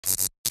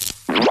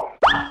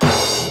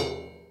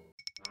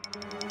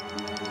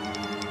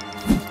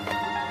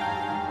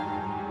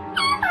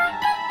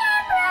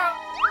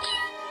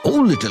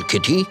little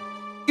kitty,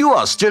 you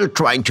are still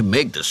trying to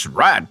make this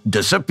rat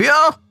disappear?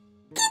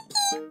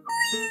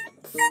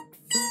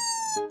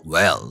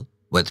 Well,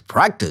 with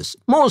practice,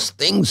 most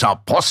things are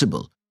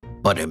possible.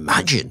 But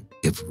imagine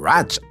if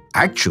rats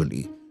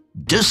actually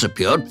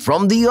disappeared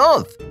from the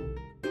earth.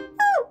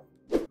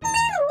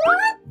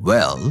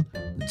 Well,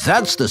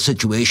 that's the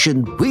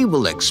situation we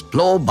will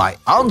explore by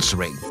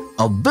answering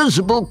a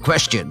visible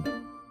question.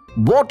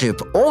 What if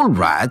all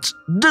rats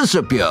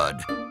disappeared?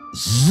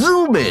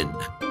 Zoom in!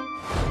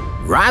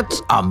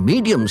 Rats are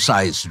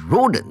medium-sized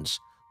rodents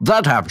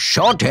that have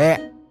short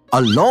hair,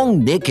 a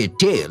long naked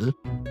tail,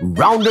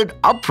 rounded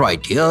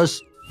upright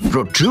ears,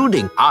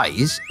 protruding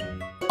eyes,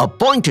 a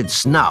pointed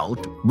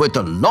snout with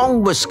a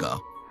long whisker,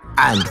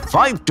 and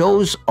 5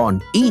 toes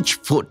on each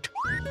foot.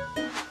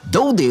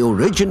 Though they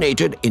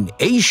originated in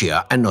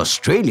Asia and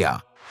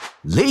Australia,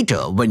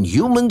 later when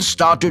humans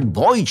started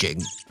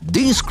voyaging,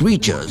 these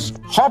creatures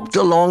hopped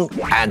along,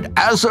 and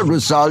as a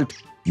result,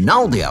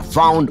 now they are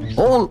found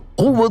all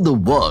over the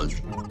world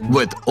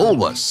with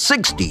over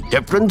 60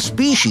 different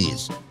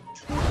species.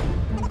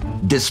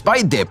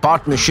 Despite their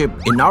partnership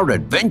in our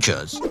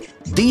adventures,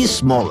 these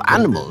small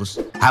animals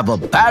have a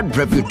bad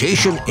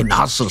reputation in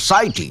our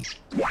society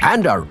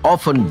and are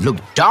often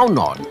looked down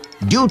on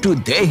due to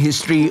their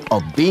history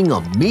of being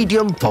a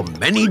medium for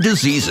many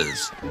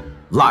diseases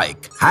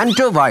like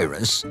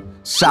Hantavirus,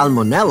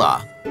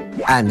 Salmonella,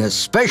 and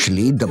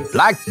especially the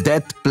Black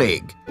Death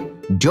Plague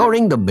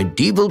during the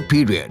medieval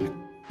period,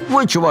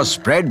 which was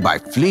spread by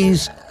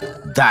fleas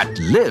that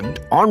lived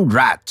on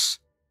rats.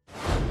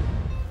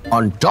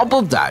 On top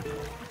of that,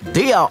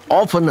 they are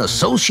often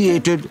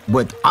associated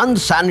with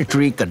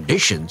unsanitary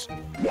conditions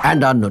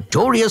and are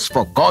notorious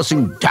for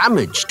causing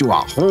damage to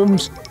our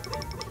homes,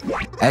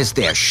 as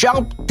their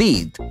sharp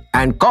teeth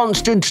and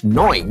constant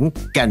gnawing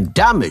can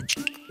damage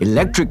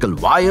electrical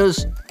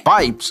wires,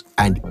 pipes,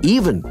 and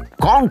even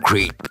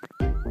concrete,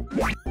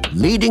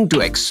 leading to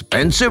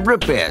expensive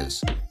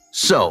repairs.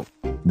 So,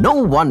 no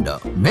wonder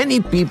many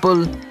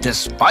people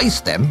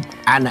despise them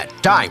and at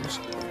times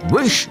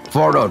wish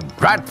for a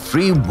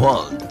rat-free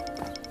world.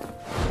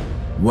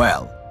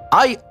 Well,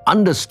 I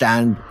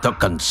understand the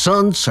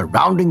concerns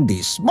surrounding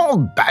these small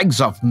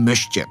bags of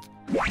mischief,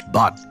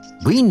 but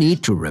we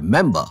need to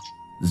remember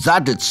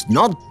that it's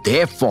not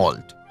their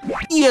fault.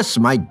 Yes,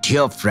 my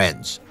dear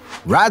friends,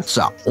 rats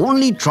are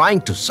only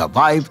trying to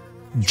survive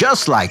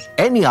just like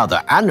any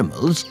other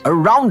animals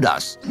around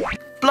us.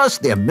 Plus,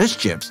 their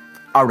mischiefs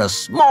are a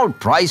small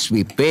price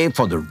we pay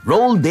for the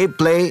role they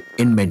play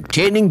in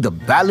maintaining the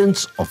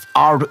balance of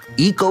our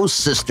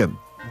ecosystem.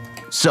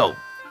 So,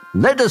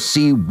 let us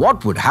see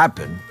what would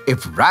happen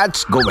if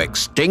rats go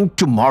extinct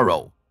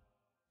tomorrow.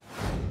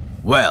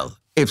 Well,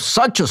 if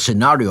such a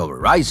scenario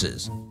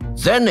arises,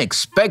 then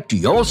expect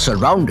your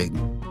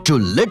surrounding to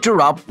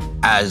litter up,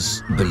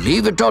 as,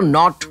 believe it or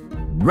not,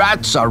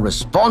 rats are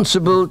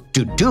responsible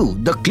to do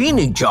the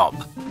cleaning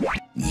job.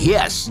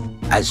 Yes,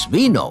 as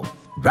we know,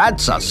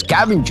 rats are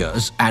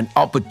scavengers and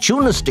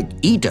opportunistic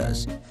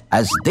eaters,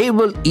 as they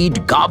will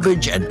eat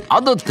garbage and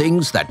other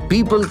things that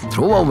people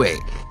throw away.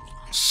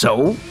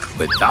 So,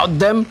 without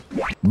them,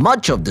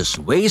 much of this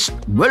waste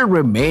will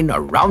remain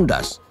around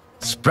us,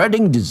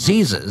 spreading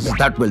diseases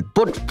that will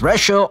put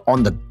pressure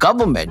on the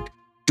government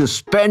to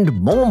spend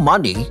more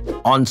money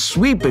on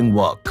sweeping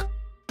work.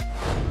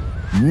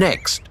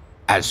 Next,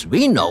 as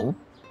we know,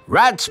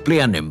 rats play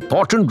an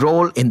important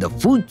role in the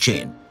food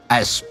chain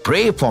as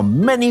prey for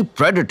many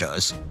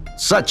predators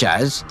such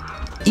as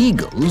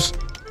eagles,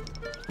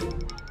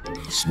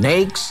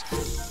 snakes,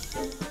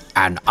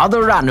 and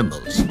other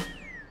animals.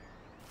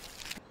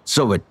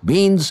 So it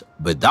means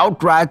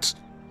without rats,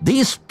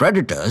 these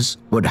predators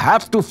would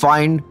have to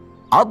find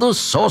other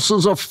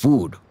sources of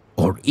food,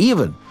 or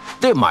even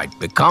they might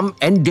become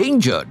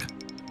endangered.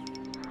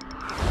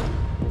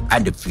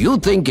 And if you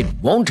think it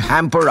won't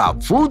hamper our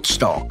food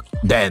stock,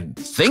 then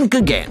think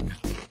again,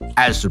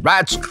 as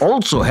rats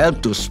also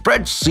help to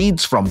spread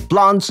seeds from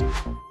plants,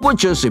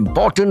 which is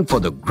important for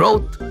the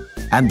growth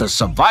and the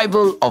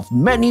survival of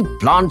many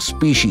plant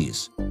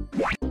species.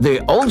 They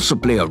also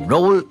play a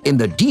role in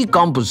the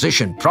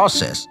decomposition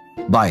process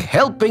by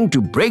helping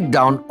to break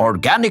down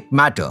organic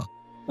matter,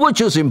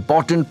 which is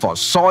important for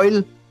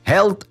soil,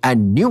 health,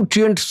 and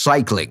nutrient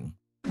cycling.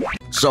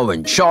 So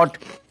in short,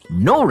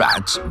 no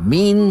rats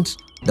means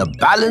the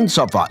balance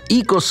of our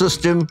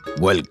ecosystem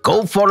will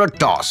go for a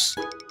toss.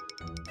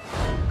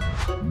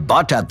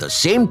 But at the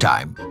same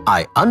time,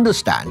 I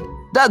understand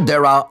that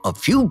there are a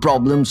few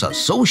problems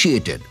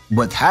associated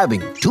with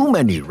having too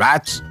many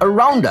rats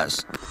around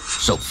us.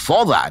 So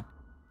for that,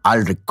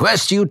 I'll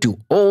request you to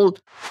all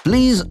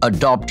please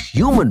adopt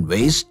human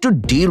ways to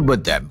deal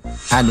with them.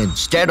 And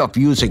instead of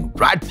using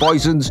rat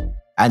poisons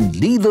and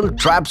lethal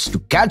traps to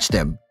catch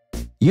them,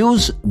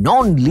 use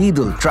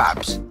non-lethal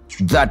traps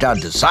that are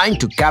designed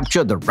to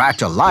capture the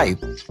rat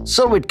alive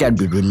so it can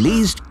be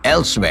released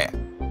elsewhere.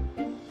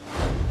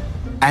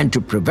 And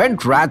to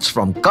prevent rats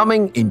from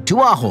coming into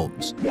our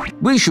homes,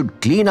 we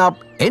should clean up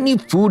any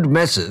food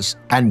messes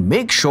and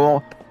make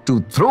sure to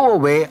throw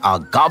away our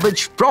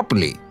garbage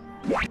properly.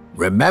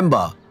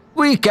 Remember,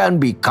 we can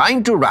be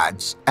kind to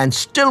rats and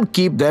still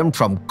keep them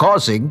from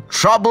causing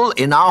trouble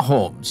in our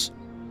homes.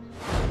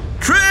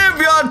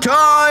 Trivia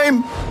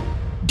time!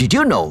 Did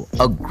you know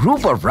a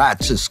group of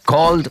rats is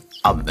called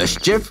a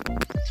mischief?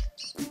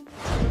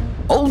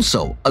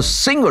 Also, a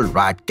single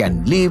rat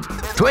can leave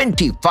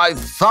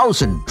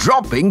 25,000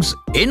 droppings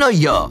in a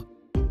year.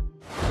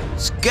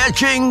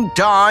 Sketching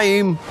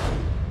time!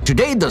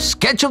 Today the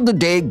sketch of the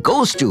day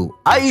goes to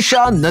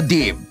Aisha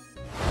Nadeem.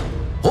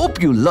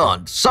 Hope you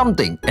learned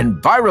something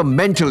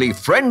environmentally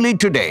friendly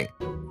today.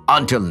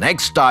 Until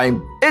next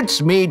time, it's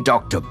me,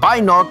 Dr.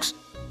 Binocs,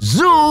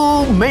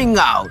 zooming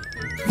out.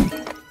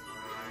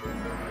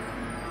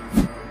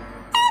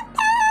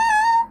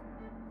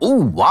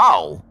 Oh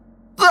wow!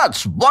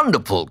 That's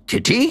wonderful,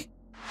 Kitty!